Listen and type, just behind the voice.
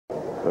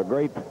the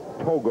Great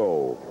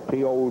Togo,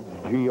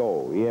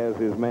 T-O-G-O. He has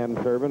his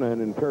manservant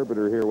and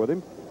interpreter here with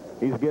him.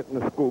 He's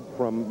getting a scoop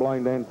from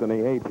blind Anthony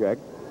Haycheck,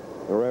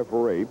 the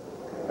referee.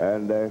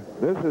 And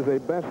this is a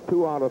best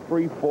 2 out of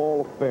 3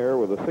 fall affair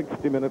with a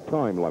 60-minute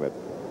time limit.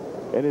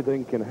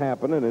 Anything can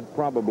happen, and it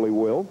probably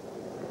will,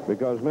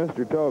 because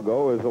Mr.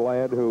 Togo is a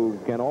lad who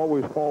can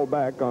always fall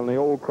back on the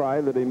old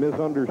cry that he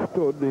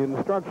misunderstood the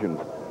instructions.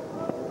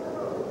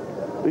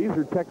 These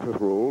are Texas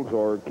rules,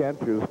 or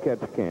catch as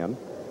catch can.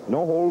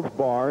 No holds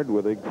barred,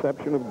 with the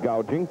exception of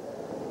gouging,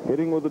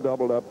 hitting with a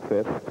doubled-up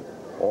fist,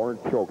 or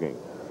choking.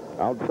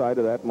 Outside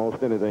of that,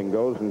 most anything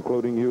goes,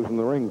 including using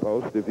the ring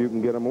post if you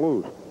can get them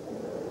loose.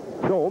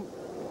 So,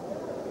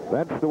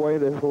 that's the way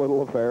this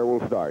little affair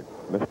will start.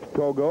 Mr.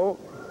 Togo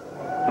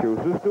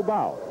chooses to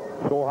bow.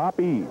 So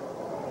happy,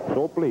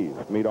 so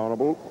pleased, meet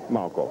Honorable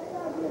Malkov.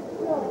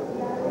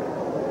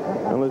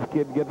 And this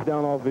kid gets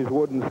down off his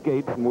wooden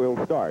skates and we'll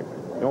start.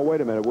 No,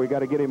 wait a minute, we got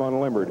to get him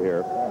unlimbered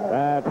here.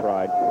 That's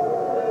right.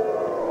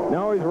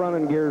 Now he's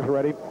running, gears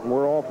ready, and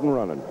we're off and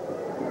running.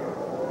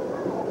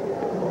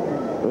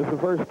 This is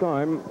the first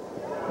time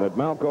that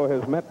Malkov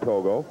has met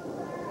Togo.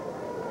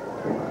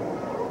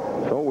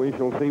 So we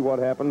shall see what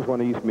happens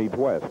when East meets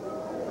West.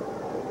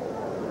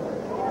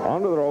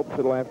 Onto the ropes,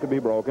 it'll have to be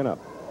broken up.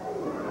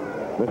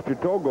 Mr.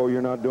 Togo,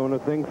 you're not doing a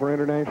thing for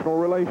international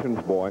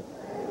relations, boy.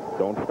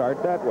 Don't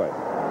start that way.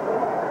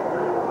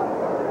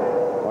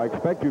 I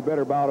expect you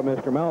better bow to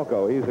Mr.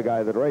 Malkov. He's the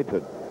guy that rates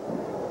it.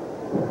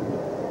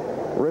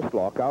 Wrist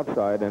lock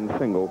outside and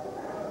single.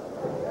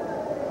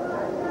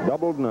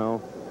 Doubled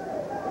now.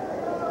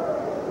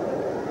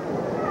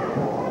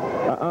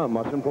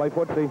 Mustn't play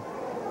footsie.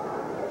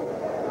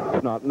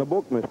 It's not in the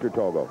book, Mr.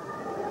 Togo.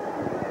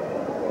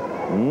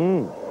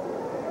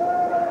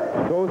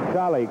 So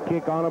Sally,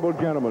 kick, honorable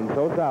gentlemen,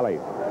 so Sally.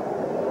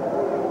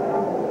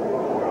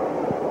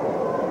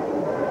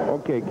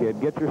 Okay,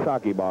 kid, get your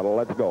sake bottle,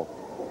 let's go.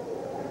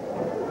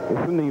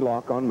 It's a knee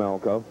lock on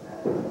Malkov.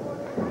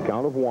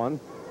 Count of 1.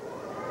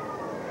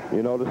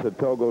 You notice that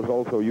Togo's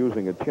also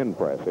using a chin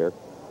press here,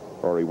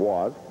 or he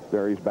was.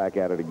 There, he's back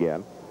at it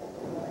again.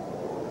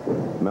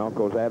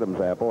 Malkov's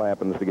Adam's apple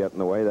happens to get in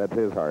the way. That's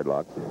his hard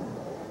lock.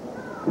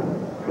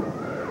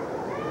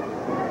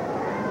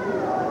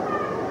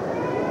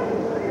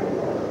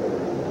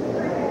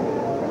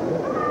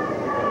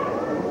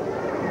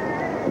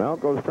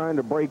 Malkov's trying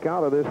to break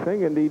out of this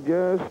thing, and he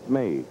just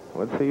may.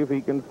 Let's see if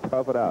he can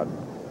tough it out.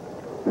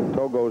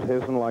 Togo's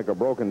hissing like a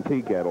broken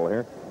tea kettle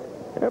here.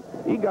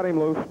 Yep, he got him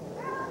loose.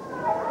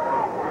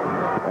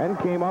 And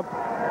came up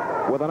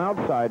with an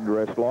outside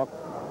wrist lock.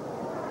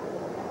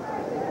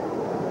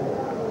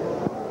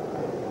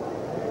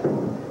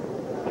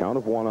 Count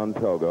of 1 on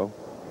Togo.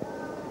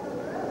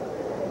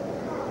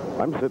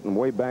 I'm sitting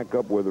way back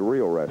up with the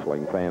real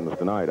wrestling fans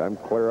tonight. I'm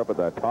clear up at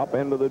the top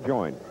end of the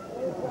joint.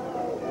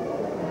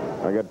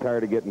 I got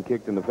tired of getting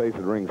kicked in the face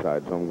at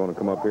ringside, so I'm going to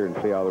come up here and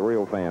see how the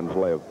real fans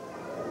live.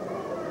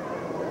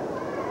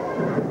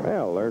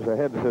 Well, there's a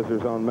head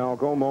scissors on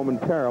Malkov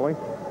momentarily.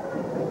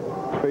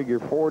 Figure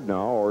 4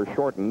 now, or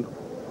shortened,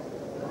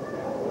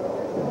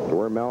 to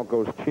where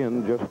Malkov's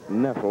chin just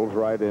nestles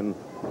right in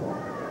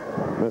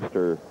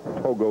Mr.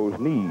 Togo's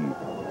knee.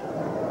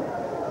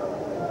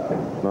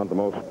 Not the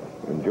most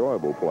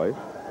enjoyable place.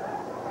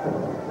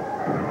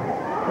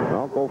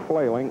 Malkov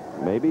flailing.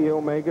 Maybe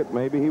he'll make it,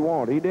 maybe he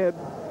won't. He did.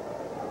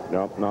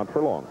 Nope, not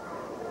for long.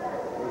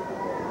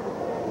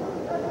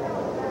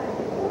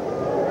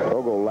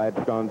 Togo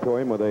latched onto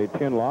him with a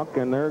chin lock,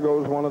 and there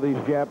goes one of these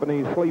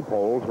Japanese sleep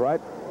holds, right?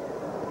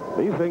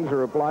 These things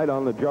are applied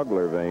on the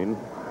jugular vein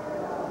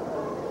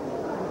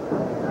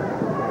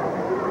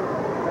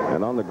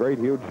and on the great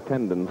huge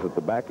tendons at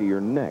the back of your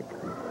neck.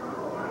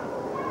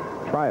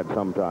 Try it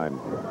sometime.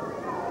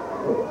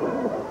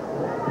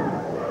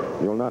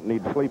 You'll not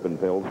need sleeping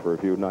pills for a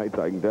few nights,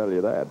 I can tell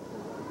you that.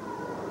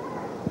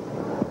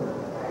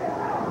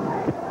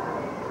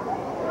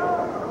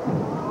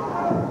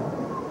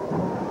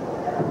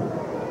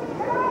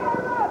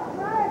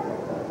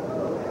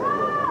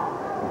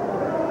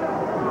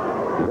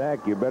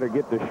 Zack, you better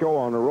get the show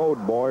on the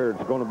road, boy, or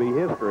it's going to be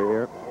history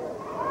here.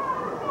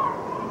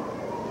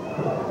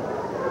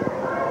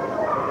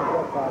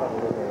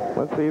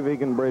 Let's see if he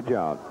can bridge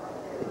out.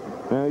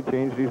 Well, he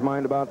changed his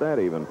mind about that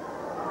even.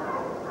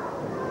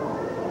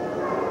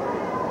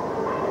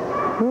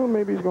 Well,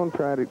 maybe he's going to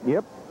try to...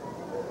 Yep.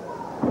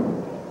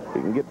 If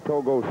he can get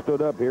Togo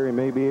stood up here, he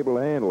may be able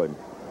to handle him.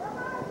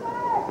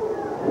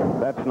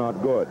 That's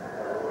not good.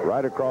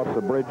 Right across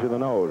the bridge of the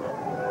nose.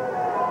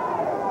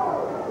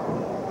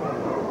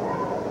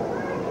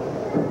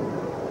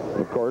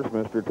 Of course,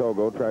 Mr.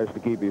 Togo tries to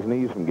keep his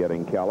knees from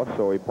getting calloused,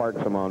 so he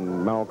parks them on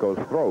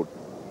Malkov's throat.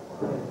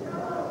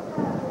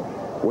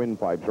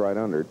 Windpipes right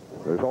under it.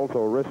 There's also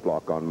a wrist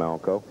lock on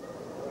Malkov.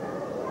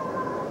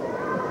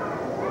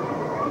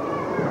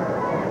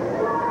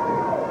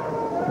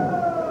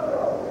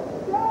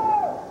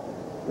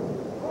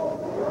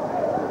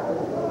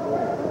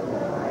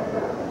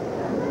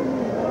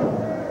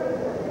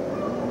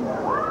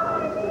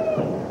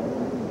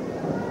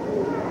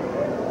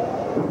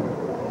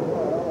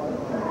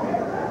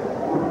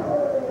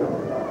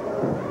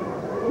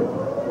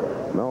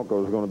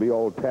 going to be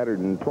all tattered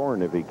and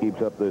torn if he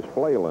keeps up this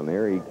flail in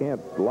there. He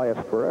can't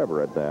last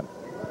forever at that.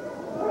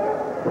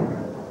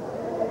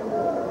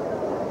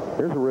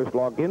 Here's a wrist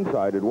lock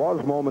inside. It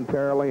was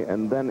momentarily,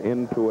 and then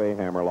into a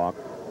hammerlock.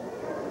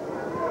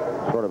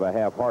 Sort of a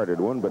half-hearted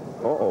one, but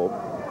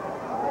uh-oh.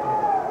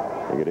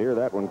 You could hear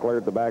that one clear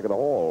at the back of the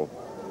hall.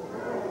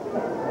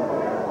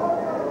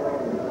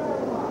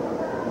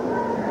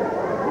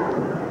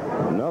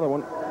 Another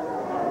one.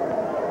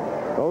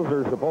 Those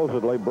are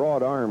supposedly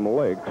broad arm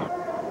licks.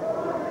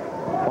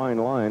 Fine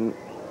line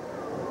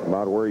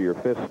about where your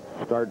fist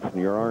starts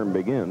and your arm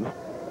begins.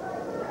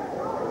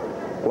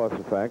 Plus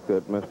the fact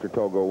that Mr.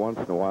 Togo once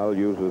in a while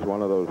uses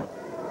one of those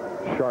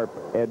sharp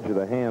edge of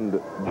the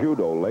hand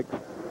judo licks.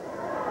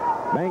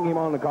 Bang him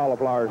on the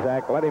cauliflower,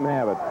 Zack. Let him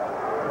have it.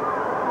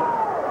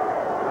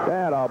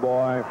 That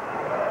boy.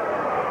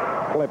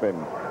 Clip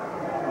him.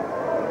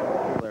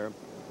 There.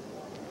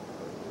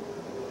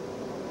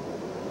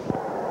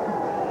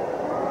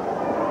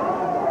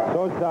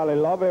 So, Sally,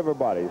 love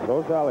everybody.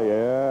 So, Sally,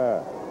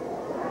 yeah.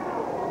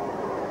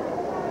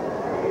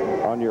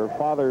 On your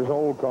father's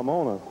old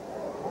kimono.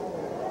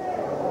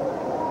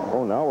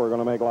 Oh, now we're going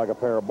to make like a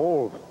pair of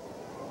bulls.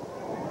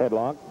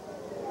 Headlock.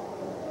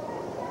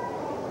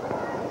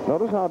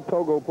 Notice how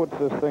Togo puts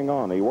this thing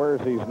on. He wears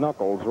these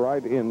knuckles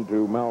right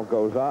into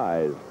Malkov's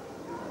eyes.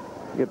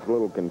 It gets a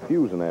little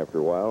confusing after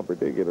a while,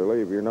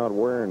 particularly if you're not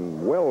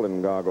wearing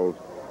welding goggles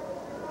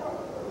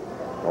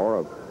or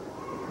a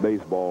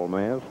baseball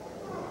mask.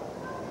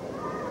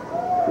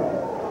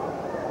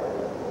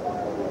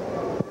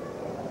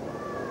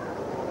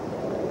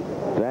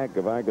 Zack,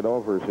 if I could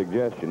offer a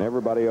suggestion,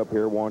 everybody up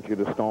here wants you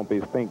to stomp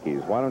his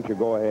pinkies. Why don't you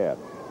go ahead?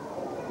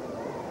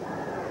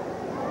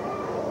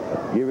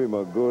 Give him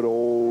a good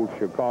old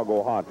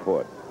Chicago hot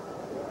foot.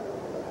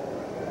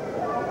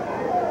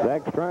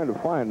 Zack's trying to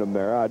find them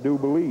there, I do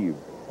believe.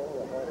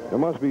 There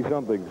must be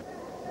something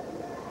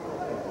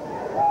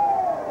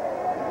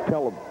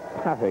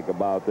telepathic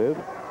about this.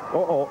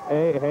 Uh-oh.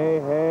 Hey, hey,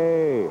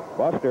 hey.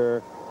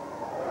 Buster.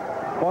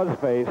 Fuzz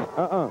face.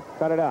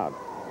 Cut it out.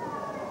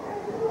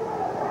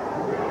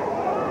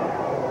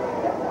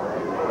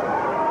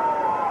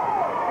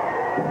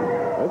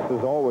 This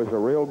is always a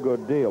real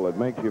good deal. It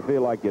makes you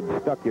feel like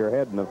you'd stuck your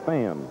head in a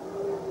fan.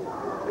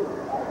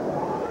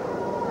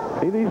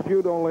 See these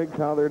judo licks,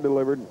 how they're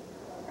delivered?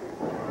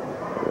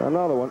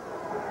 Another one.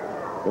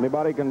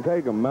 Anybody can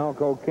take them.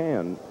 Malko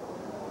can.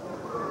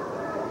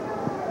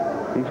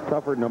 He's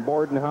tougher than a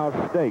boarding house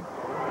steak.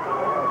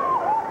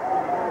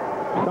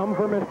 Some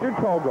for Mr.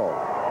 Togo.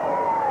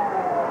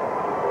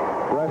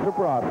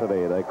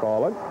 Reciprocity, they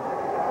call it.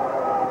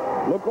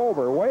 Look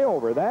over, way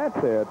over. That's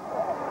it.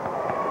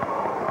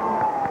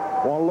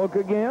 Want to look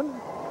again?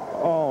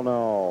 Oh,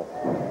 no.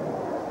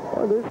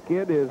 Well, this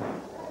kid is...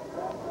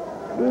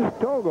 This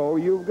Togo,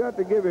 you've got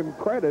to give him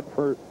credit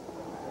for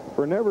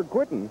never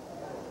quitting.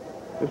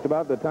 Just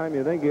about the time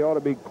you think he ought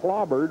to be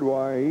clobbered,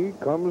 why, he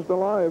comes to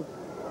life.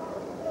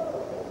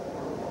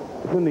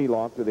 It's a knee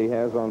lock that he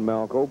has on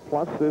Malko,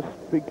 plus this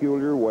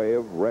peculiar way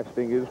of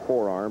resting his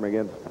forearm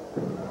against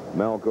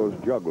Malko's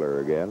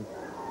jugular again.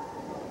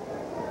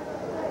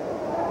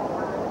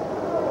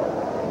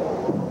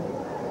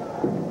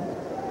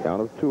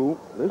 Count of two.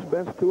 This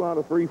best 2 out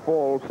of 3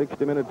 falls,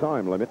 60-minute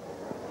time limit.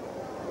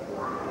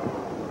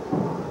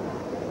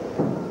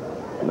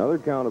 Another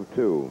count of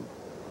 2.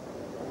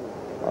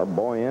 Our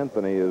boy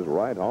Anthony is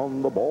right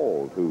on the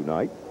ball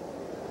tonight.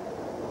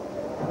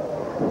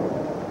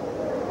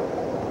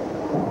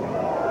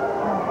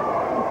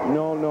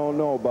 No, no,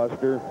 no,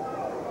 Buster.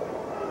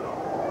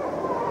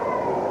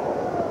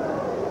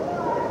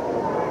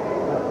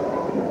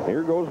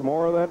 Here goes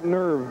more of that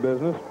nerve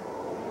business.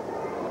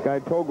 This guy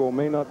Togo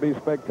may not be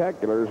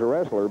spectacular as a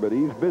wrestler, but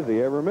he's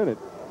busy every minute.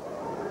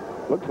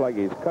 Looks like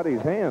he's cut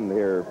his hand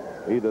here.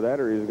 Either that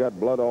or he's got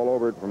blood all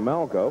over it from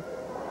Malko.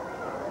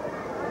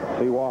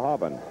 See what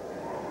happened.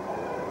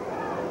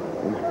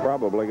 He's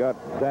probably got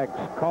Zack's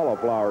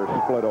cauliflower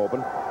split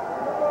open.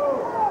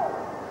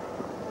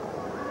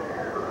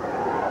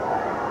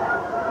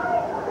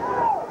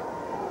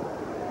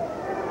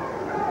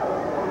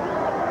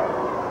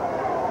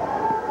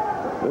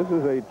 This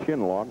is a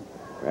chin lock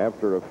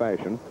after a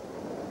fashion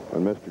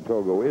when Mr.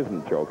 Togo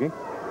isn't choking.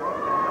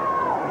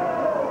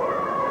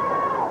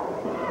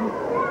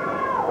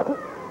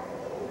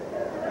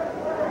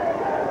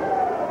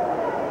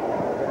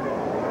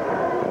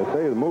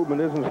 The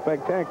movement isn't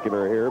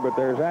spectacular here, but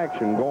there's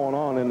action going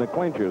on in the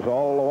clinches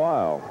all the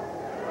while.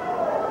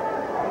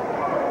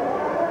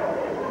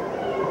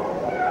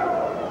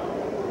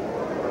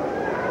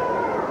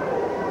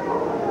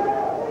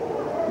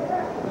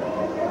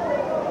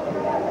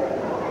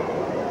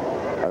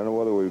 I don't know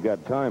whether we've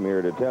got time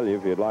here to tell you.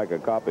 If you'd like a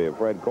copy of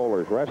Fred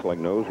Kohler's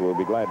Wrestling News, we'll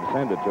be glad to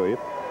send it to you.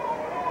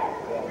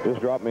 Just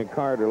drop me a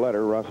card or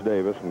letter, Russ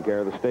Davis, in care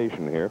of the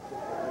station here.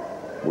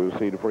 We'll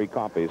see the free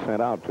copy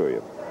sent out to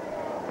you.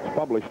 It's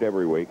published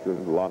every week.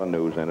 There's a lot of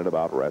news in it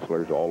about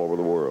wrestlers all over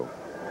the world.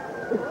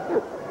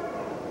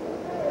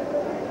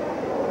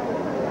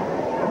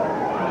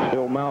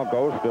 Still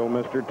Malko, still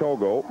Mr.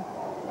 Togo.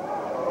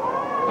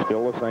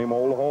 Still the same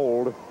old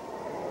hold.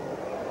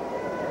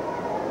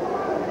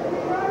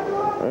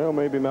 Well,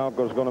 maybe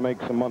Malkov's going to make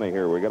some money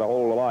here. We got a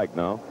hold alike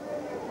now.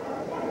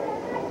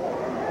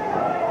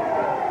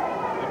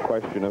 It's a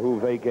question of who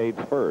vacates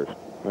first.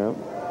 Well,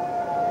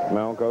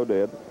 Malkov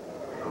did.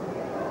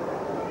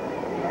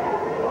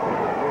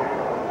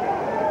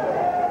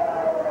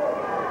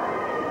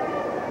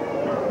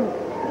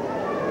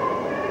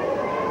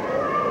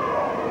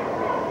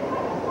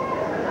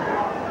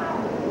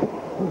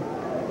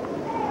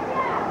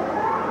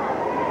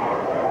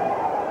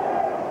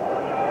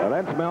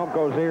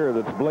 Malkov's ear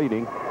that's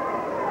bleeding.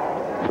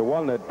 It's the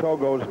one that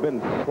Togo's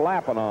been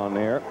slapping on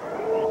there.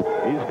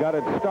 He's got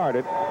it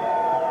started.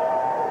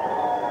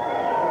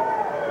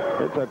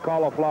 It's a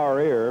cauliflower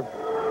ear.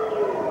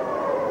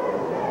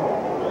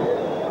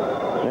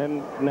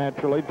 And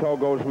naturally,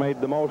 Togo's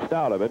made the most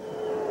out of it.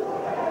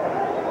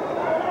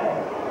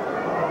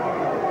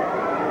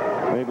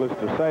 Needless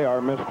to say,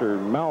 our Mr.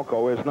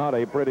 Malkov is not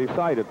a pretty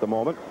sight at the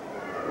moment.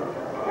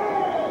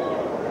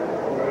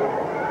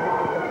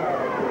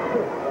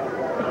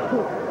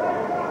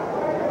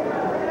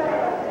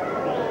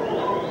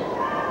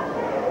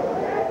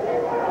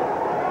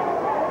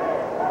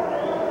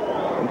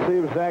 See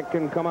if Zack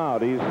can come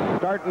out. He's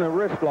starting a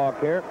wrist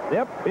lock here.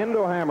 Yep, into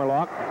a hammer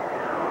lock.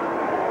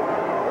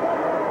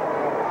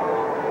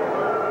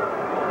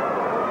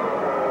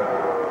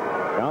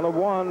 Down to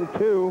 1,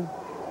 2.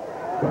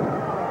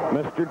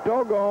 Mr.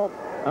 Togo.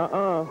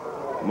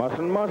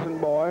 Mustn't,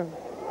 boy.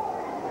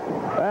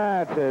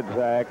 That's it,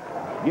 Zack.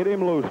 Get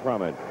him loose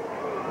from it.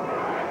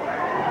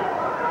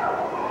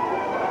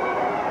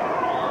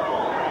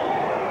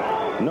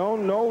 No,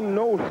 no,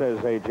 no,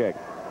 says Zack.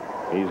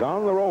 He's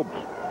on the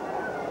ropes.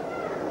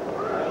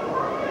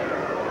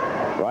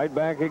 Right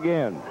back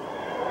again.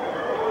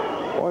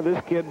 Boy,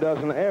 this kid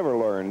doesn't ever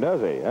learn,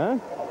 does he, huh?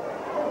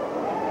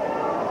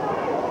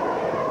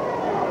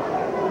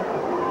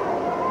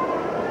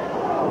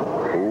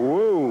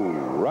 Woo!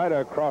 Right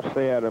across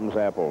the Adam's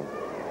apple.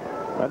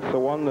 That's the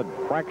one that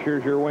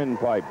fractures your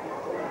windpipe.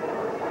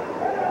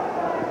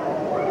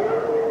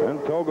 And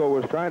Togo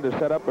was trying to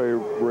set up a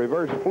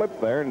reverse flip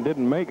there and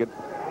didn't make it.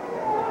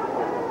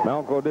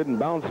 Malkov didn't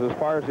bounce as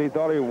far as he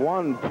thought he.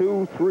 1,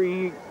 2,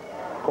 3...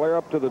 clear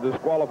up to the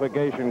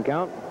disqualification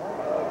count.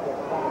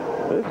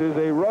 This is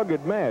a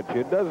rugged match.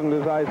 It doesn't,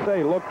 as I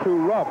say, look too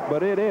rough,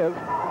 but it is.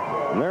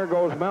 And there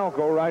goes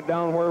Malkov right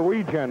down where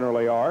we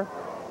generally are.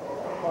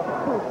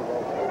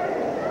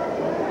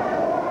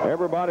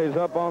 Everybody's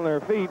up on their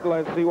feet.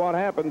 Let's see what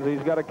happens.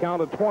 He's got a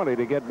count of 20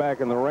 to get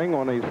back in the ring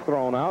when he's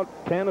thrown out.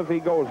 10 if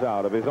he goes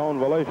out of his own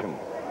volition.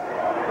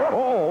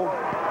 Oh,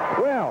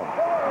 well.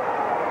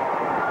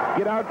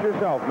 Get out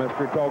yourself,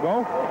 Mr.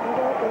 Togo.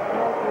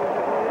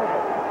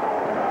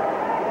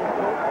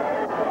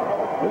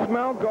 This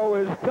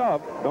Malkov is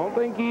tough. Don't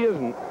think he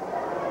isn't.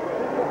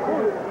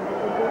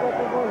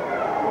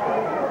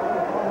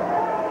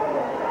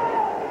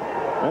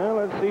 Well,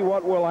 let's see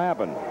what will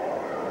happen.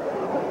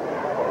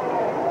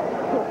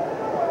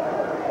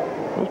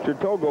 Mr.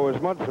 Togo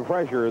is much the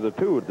fresher of the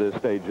two at this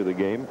stage of the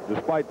game,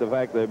 despite the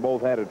fact they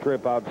both had a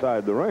trip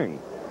outside the ring.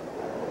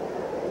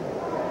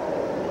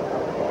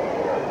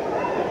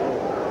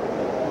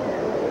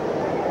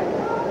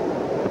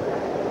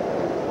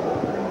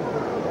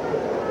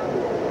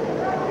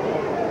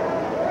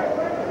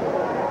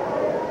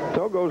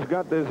 Togo's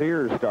got this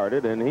ear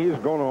started, and he's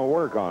going to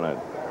work on it.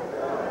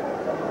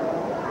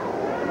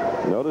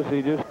 Notice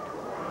he just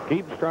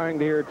keeps trying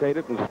to irritate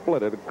it and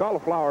split it. A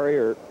cauliflower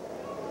ear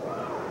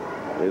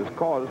is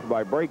caused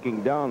by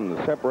breaking down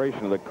the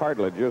separation of the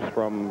cartilages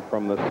from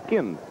the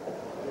skin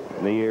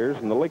in the ears,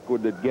 and the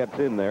liquid that gets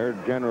in there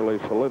generally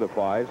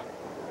solidifies.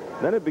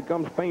 Then it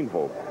becomes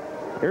painful.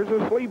 Here's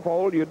a sleep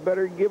hold. You'd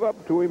better give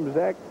up to him,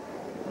 Zack.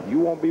 You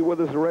won't be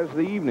with us the rest of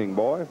the evening,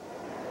 boy.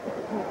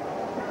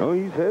 Oh,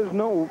 he says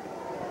no.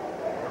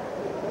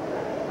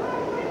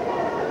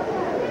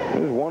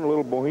 There's one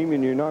little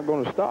bohemian you're not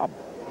going to stop.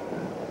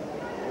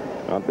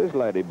 Not this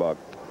laddie buck.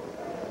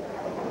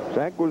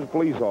 Zack was a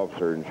police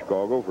officer in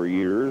Chicago for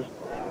years.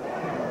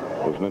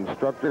 Was an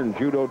instructor in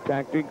judo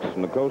tactics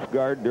in the Coast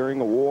Guard during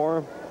the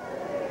war.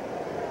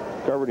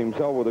 Covered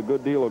himself with a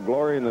good deal of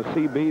glory in the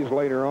Seabees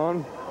later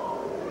on.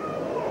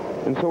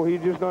 And so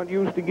he's just not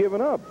used to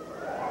giving up.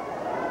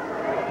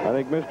 I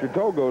think Mr.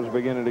 Togo's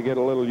beginning to get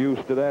a little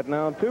used to that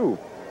now, too.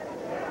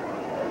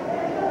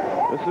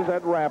 This is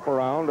that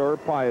wraparound or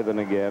python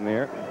again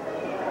here.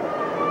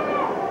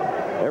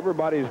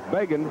 Everybody's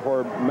begging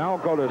for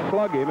Malkov to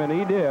slug him, and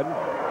he did.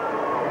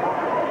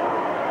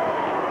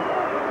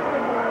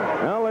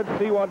 Now let's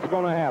see what's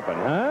going to happen,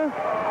 huh?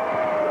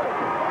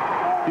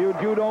 Few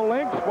judo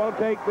links. We'll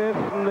take this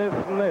and this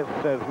and this,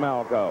 says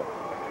Malkov.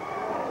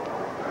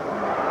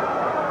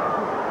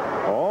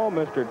 Oh,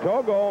 Mr.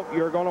 Togo,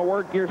 you're going to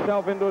work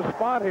yourself into a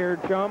spot here,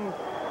 chum.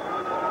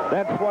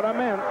 That's what I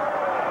meant.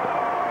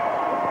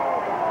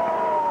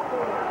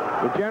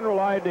 The general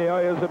idea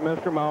is that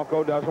Mr.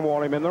 Malkov doesn't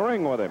want him in the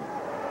ring with him.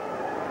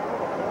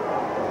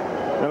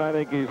 And I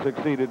think he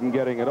succeeded in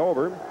getting it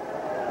over.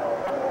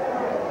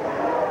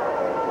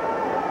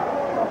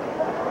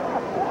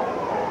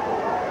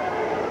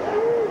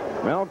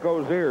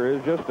 Malkov's ear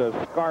is just a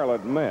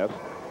scarlet mess.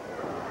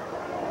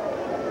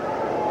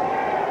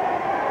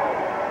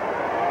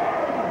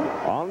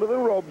 Onto the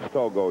ropes,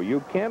 Togo.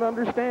 You can't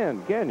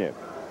understand, can you?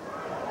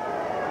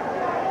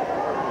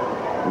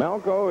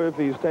 Malkov, if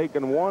he's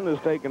taken one, has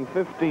taken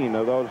 15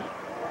 of those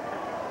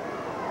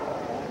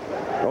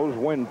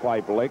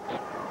windpipe licks.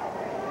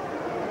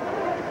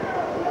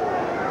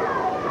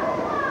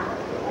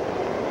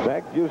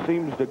 Zack just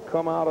seems to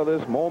come out of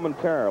this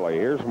momentarily.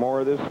 Here's more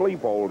of this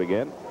sleep hold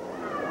again.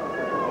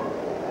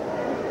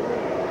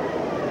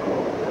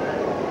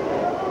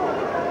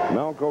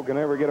 Malkov can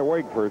never get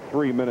awake for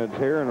 3 minutes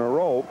here in a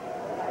row.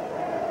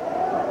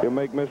 He'll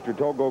make Mr.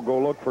 Togo go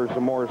look for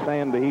some more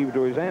sand to heave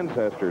to his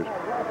ancestors.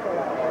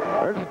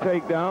 There's a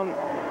takedown.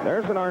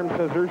 There's an arm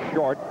scissors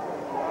short.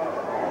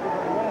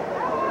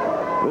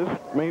 This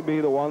may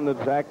be the one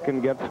that Zack can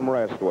get some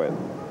rest with.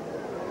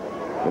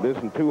 It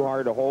isn't too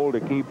hard to hold to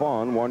keep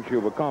on once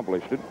you've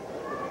accomplished it.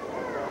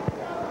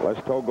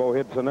 Unless Togo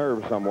hits a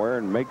nerve somewhere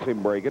and makes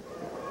him break it.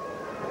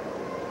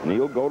 And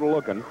he'll go to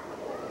looking.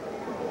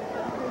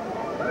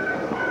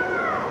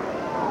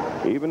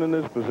 Even in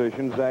this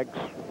position, Zack's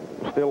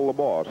still the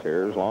boss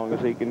here, as long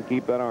as he can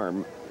keep that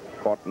arm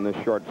caught in this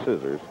short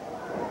scissors.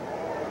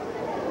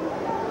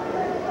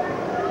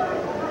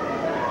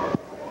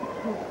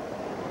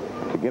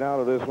 To get out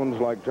of this one's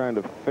like trying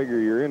to figure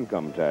your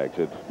income tax.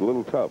 It's a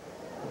little tough.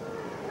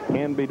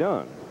 Can be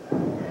done.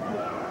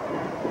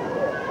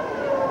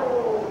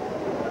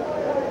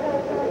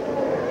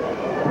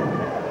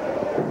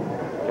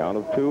 Count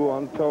of 2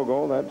 on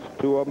Togo. That's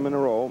 2 of them in a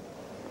row.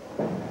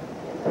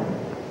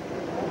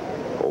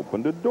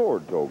 Opened the door,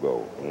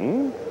 Togo.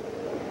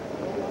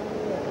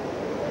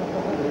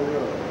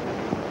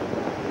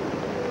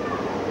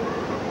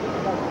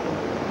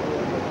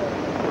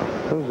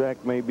 So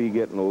Zack may be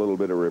getting a little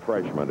bit of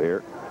refreshment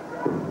here.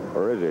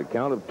 Or is it?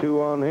 Count of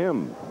 2 on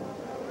him.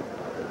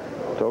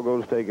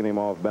 Togo's taking him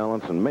off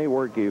balance and may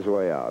work his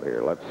way out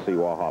here. Let's see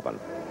what happens.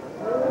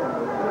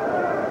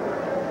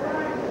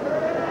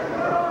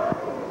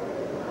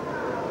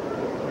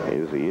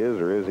 Is he is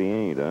or is he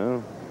ain't, huh?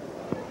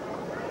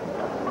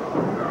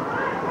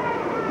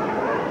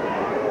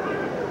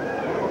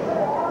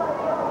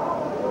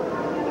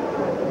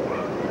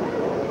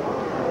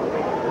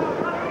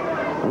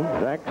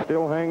 Zack's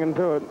still hanging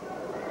to it.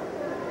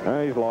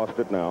 He's lost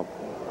it now.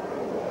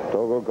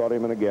 Togo caught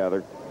him in a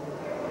gather.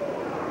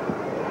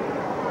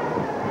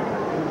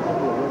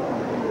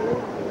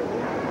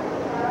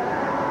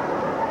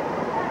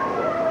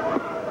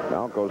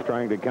 Malkov's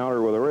trying to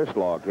counter with a wrist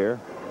lock here.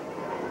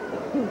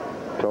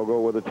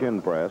 Togo with a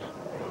chin press.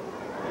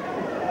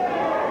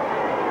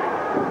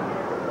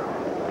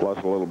 Plus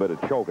a little bit of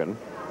choking.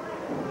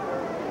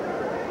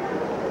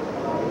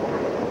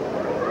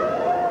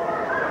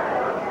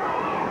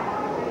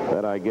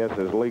 That, I guess,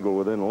 is legal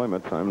within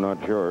limits. I'm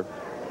not sure.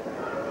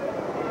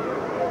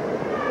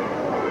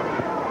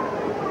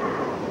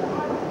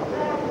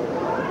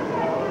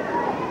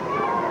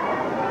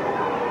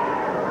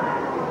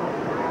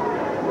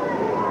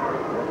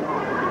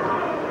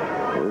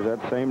 Here's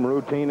that same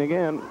routine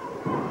again.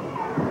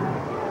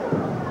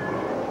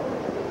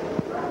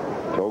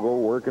 Togo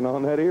working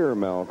on that ear,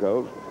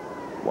 Malkov,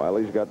 while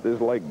he's got this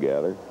leg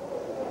gathered.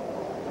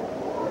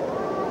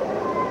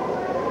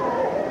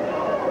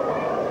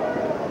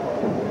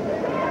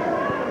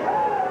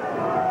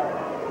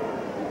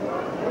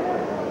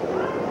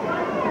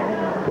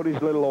 Put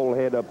his little old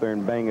head up there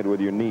and bang it with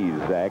your knees,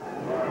 Zack.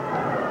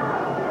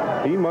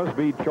 He must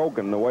be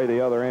choking the way the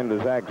other end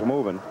of Zack's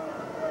moving.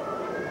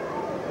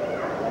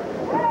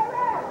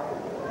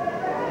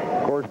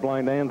 Of course,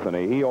 Blind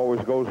Anthony, he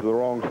always goes to the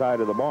wrong side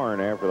of the barn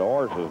after the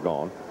horse is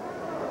gone.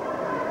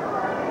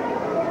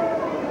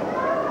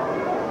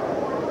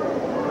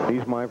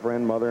 He's my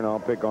friend, Mother, and I'll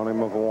pick on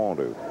him if I want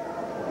to.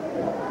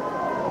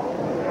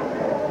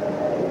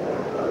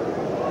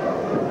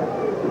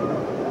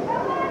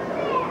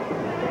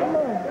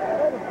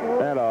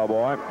 That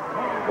boy.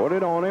 Put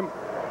it on him.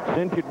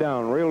 Cinch it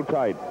down real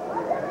tight.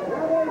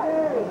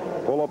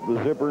 Pull up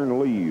the zipper and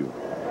leave.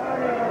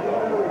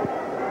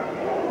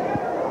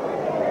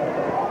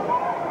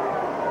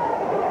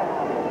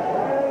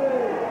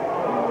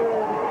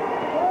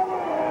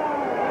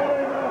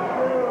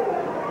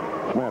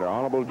 What's the matter?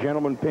 Honorable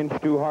gentleman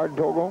pinched too hard,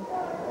 Togo?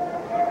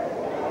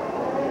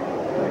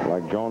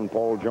 Like John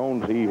Paul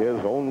Jones, he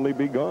has only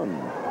begun.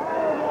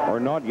 Or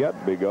not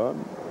yet begun.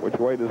 Which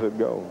way does it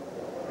go?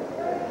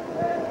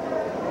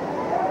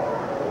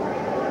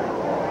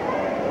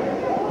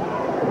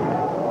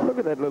 Look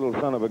at that little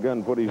son of a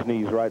gun put his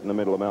knees right in the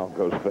middle of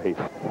Malkov's face.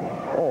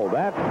 Oh,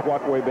 that's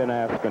what we've been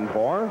asking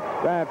for.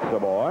 That's the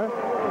boy.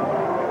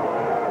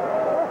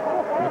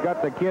 He's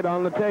got the kid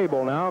on the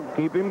table now.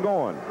 Keep him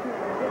going.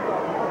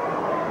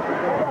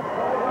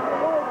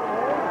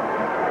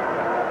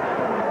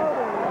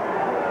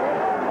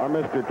 Our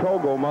Mr.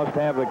 Togo must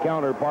have the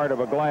counterpart of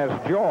a glass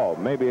jaw,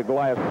 maybe a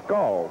glass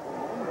skull.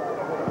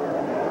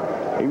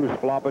 He was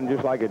flopping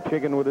just like a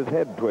chicken with his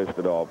head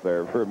twisted off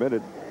there for a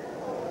minute.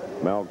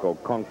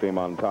 Malkov conked him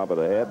on top of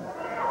the head.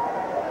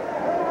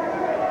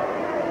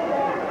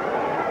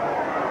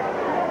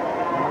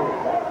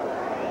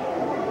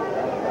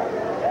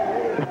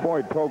 This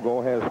boy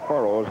Togo has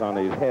furrows on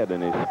his head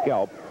and his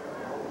scalp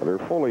that are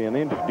fully an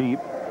inch deep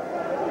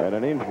and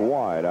an inch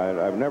wide.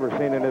 I've never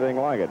seen anything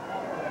like it.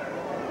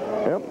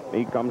 Yep,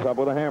 he comes up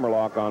with a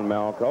hammerlock on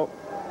Malkov.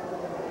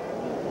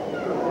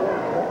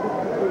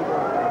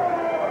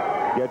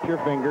 Get your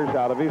fingers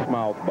out of his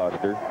mouth,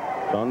 Buster.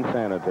 It's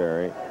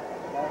unsanitary.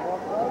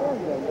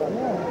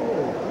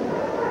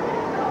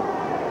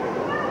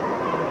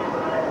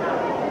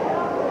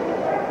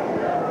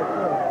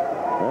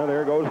 Well,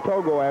 there goes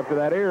Togo after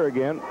that ear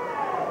again.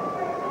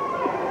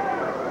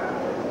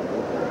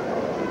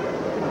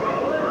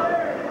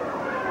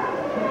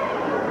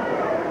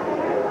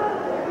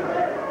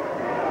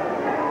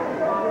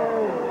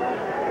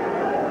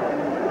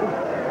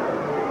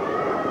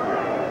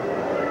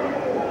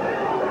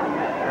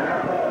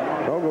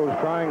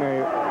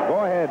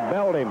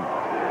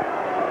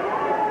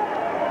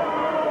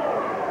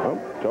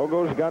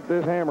 Togo's got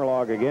this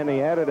hammerlock again. He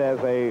had it as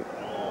a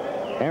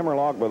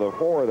hammerlock with a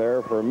 4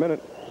 there for a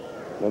minute,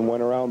 then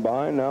went around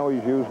behind. Now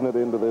he's using it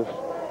into this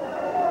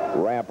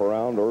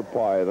wraparound or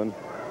python.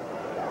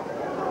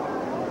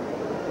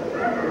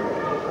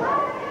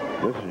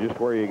 This is just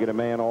where you get a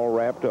man all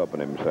wrapped up in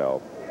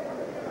himself.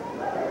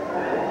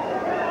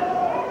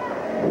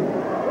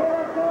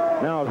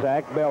 Now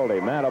Zack belled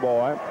him.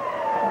 Attaboy.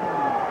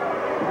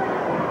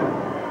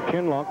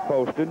 Chin lock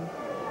posted.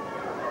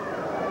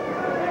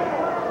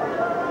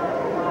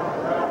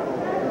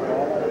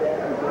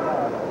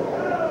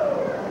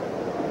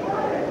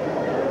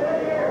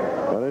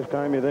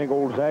 Time you think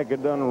old Zack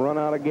had done run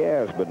out of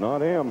gas, but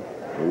not him.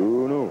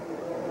 Who knew?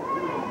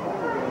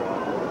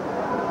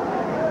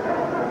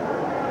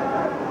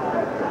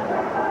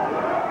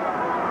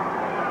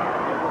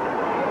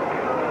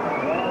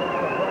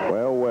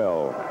 Well,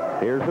 well,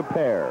 here's a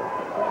pair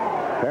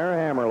of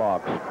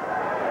hammerlocks.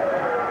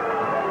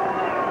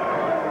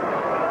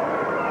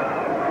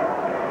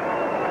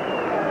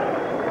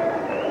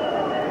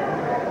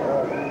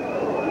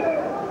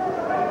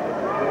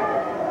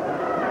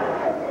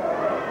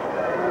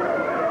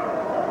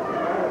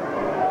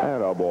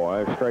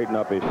 Straighten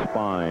up his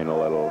spine a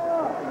little.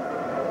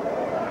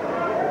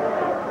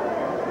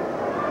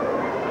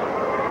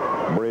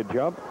 Bridge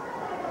up.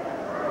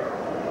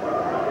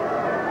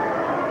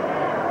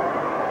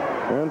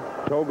 And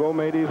Togo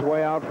made his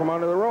way out from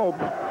under the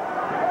ropes.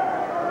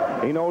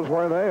 He knows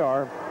where they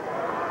are.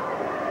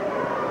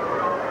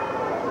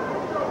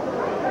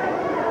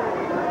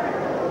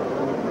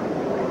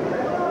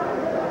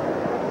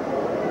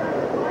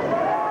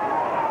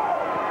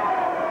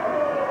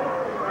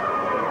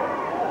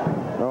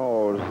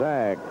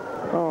 Zack,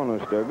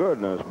 honest to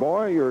goodness,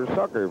 boy, you're a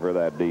sucker for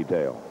that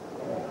detail.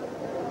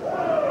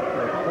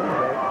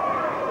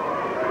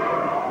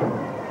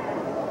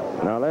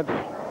 Now that's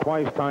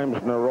twice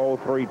times in a row,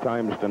 3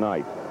 times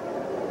tonight.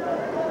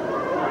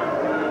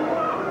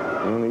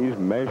 And he's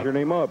measuring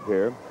him up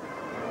here.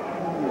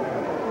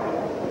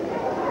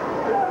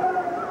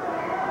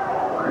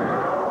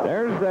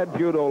 There's that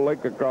judo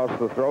lick across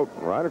the throat,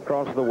 right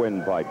across the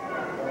windpipe.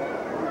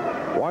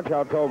 Watch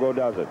how Togo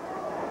does it.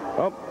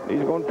 Oh,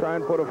 he's going to try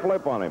and put a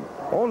flip on him.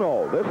 Oh,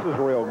 no, this is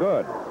real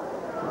good.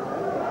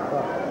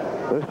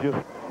 This just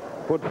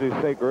puts his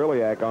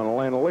sacroiliac on a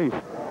Lana-Lease.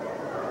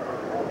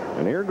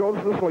 And here goes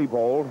the sleep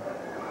hold.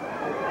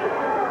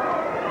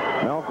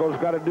 Malkov's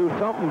got to do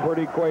something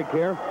pretty quick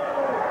here.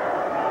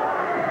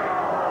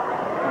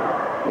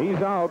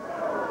 He's out.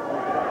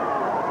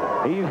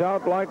 He's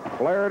out like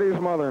Flaherty's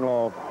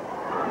mother-in-law.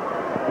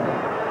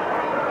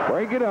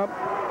 Break it up.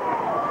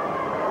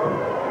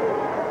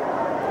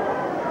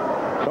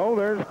 So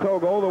there's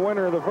Togo, the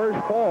winner of the first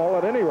fall,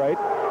 at any rate,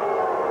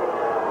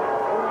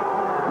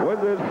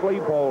 with this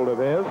sleep hold of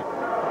his.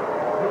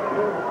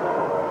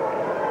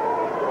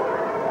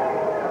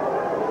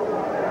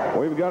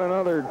 We've got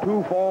another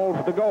 2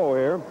 falls to go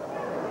here.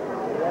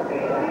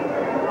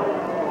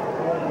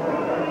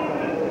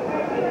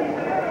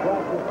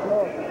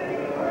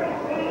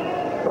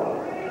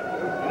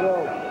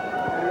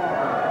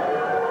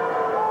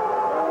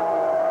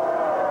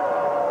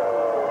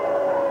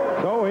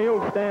 So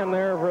he'll stand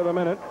there for the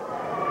minute,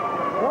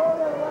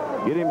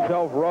 get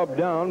himself rubbed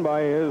down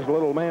by his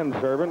little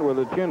manservant with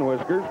the chin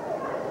whiskers.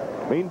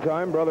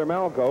 Meantime, Brother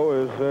Malkov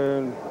is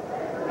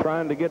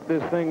trying to get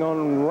this thing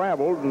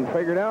unraveled and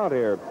figured out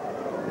here.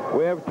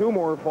 We have 2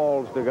 more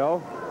falls to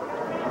go.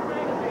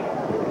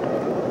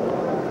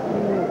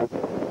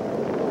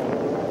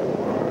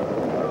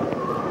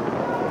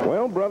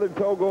 Well, Brother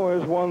Togo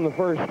has won the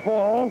first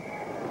fall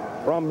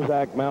from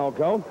Zack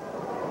Malkov.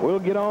 We'll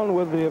get on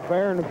with the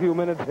affair in a few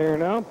minutes here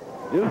now.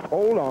 Just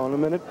hold on a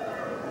minute.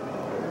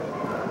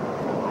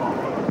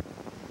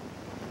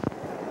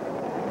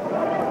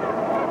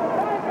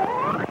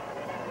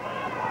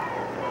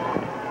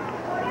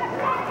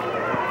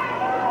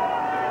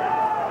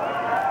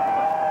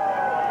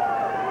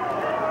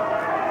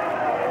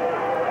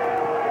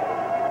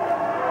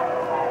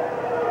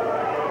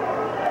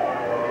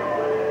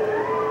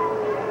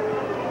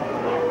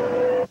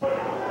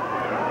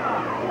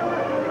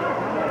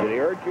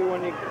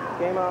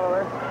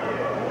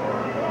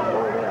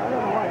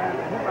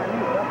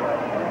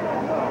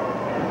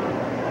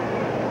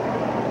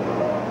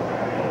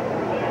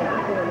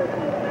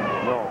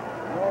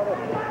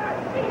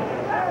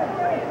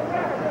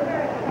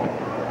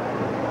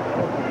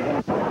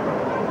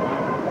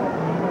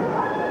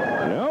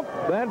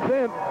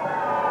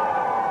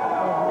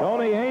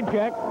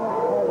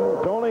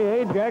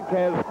 Haycheck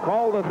has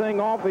called the thing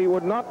off. He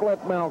would not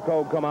let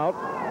Malkov come out.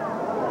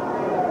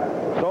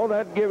 So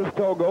that gives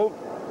Togo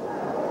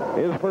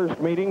his first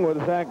meeting with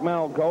Zack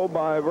Malkov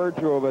by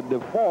virtue of a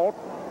default.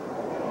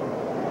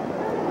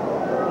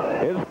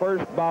 His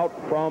first bout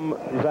from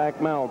Zack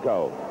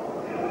Malkov.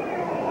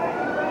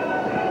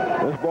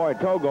 This boy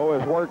Togo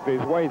has worked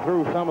his way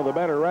through some of the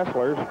better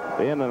wrestlers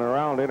in and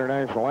around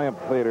International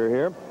Amphitheater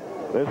here.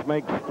 This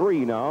makes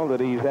 3 now that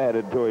he's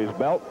added to his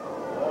belt.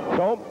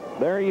 So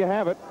there you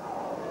have it.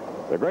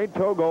 The Great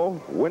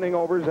Togo winning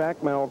over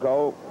Zack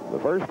Malkov. The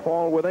first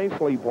fall with a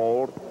sleep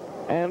hold.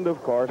 And,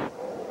 of course,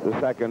 the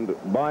second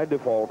by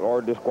default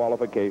or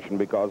disqualification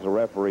because the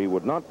referee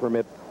would not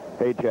permit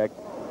Haycheck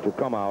to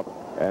come out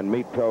and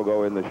meet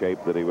Togo in the shape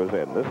that he was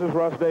in. This is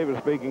Russ Davis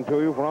speaking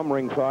to you from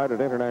ringside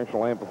at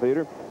International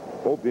Amphitheater.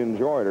 Hope you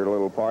enjoyed our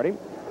little party.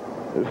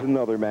 This is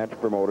another match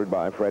promoted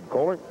by Fred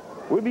Kohler.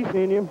 We'll be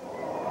seeing you.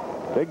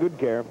 Take good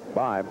care.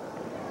 Bye.